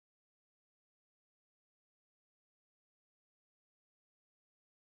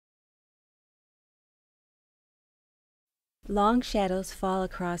Long shadows fall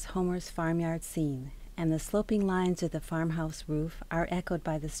across Homer's farmyard scene, and the sloping lines of the farmhouse roof are echoed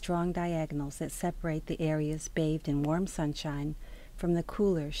by the strong diagonals that separate the areas bathed in warm sunshine from the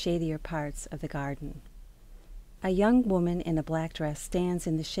cooler, shadier parts of the garden. A young woman in a black dress stands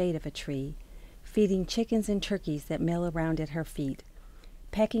in the shade of a tree, feeding chickens and turkeys that mill around at her feet,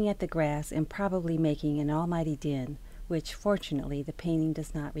 pecking at the grass and probably making an almighty din, which, fortunately, the painting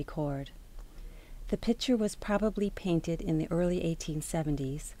does not record. The picture was probably painted in the early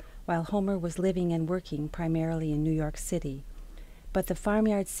 1870s, while Homer was living and working primarily in New York City, but the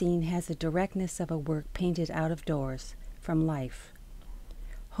farmyard scene has the directness of a work painted out of doors, from life.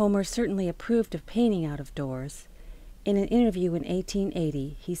 Homer certainly approved of painting out of doors. In an interview in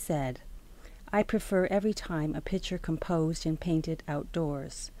 1880, he said, "I prefer every time a picture composed and painted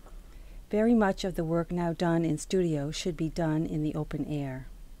outdoors. Very much of the work now done in studio should be done in the open air."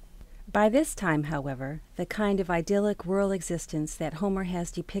 By this time, however, the kind of idyllic rural existence that Homer has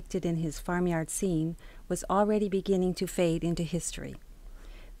depicted in his farmyard scene was already beginning to fade into history.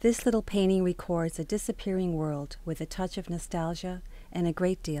 This little painting records a disappearing world with a touch of nostalgia and a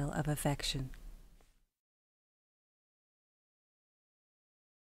great deal of affection.